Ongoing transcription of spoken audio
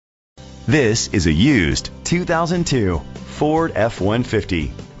This is a used 2002 Ford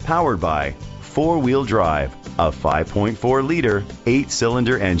F-150, powered by four-wheel drive, a 5.4-liter,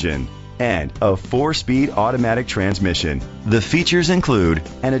 8-cylinder engine, and a 4-speed automatic transmission. The features include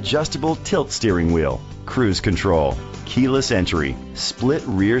an adjustable tilt steering wheel, cruise control, keyless entry, split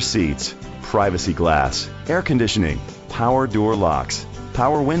rear seats, privacy glass, air conditioning, power door locks,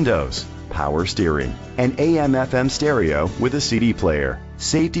 power windows, power steering, and AM/FM stereo with a CD player.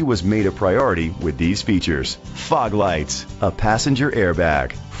 Safety was made a priority with these features: fog lights, a passenger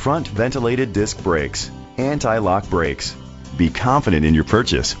airbag, front ventilated disc brakes, anti-lock brakes. Be confident in your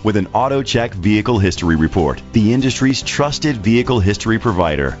purchase with an AutoCheck Vehicle History Report, the industry's trusted vehicle history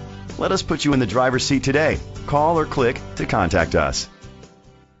provider. Let us put you in the driver's seat today. Call or click to contact us.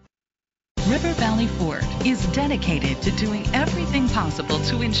 River Valley Ford is dedicated to doing everything possible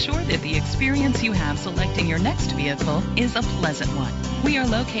to ensure that the experience you have selecting your next vehicle is a pleasant one. We are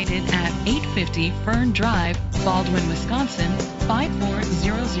located at 850 Fern Drive, Baldwin, Wisconsin,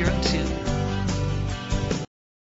 54002.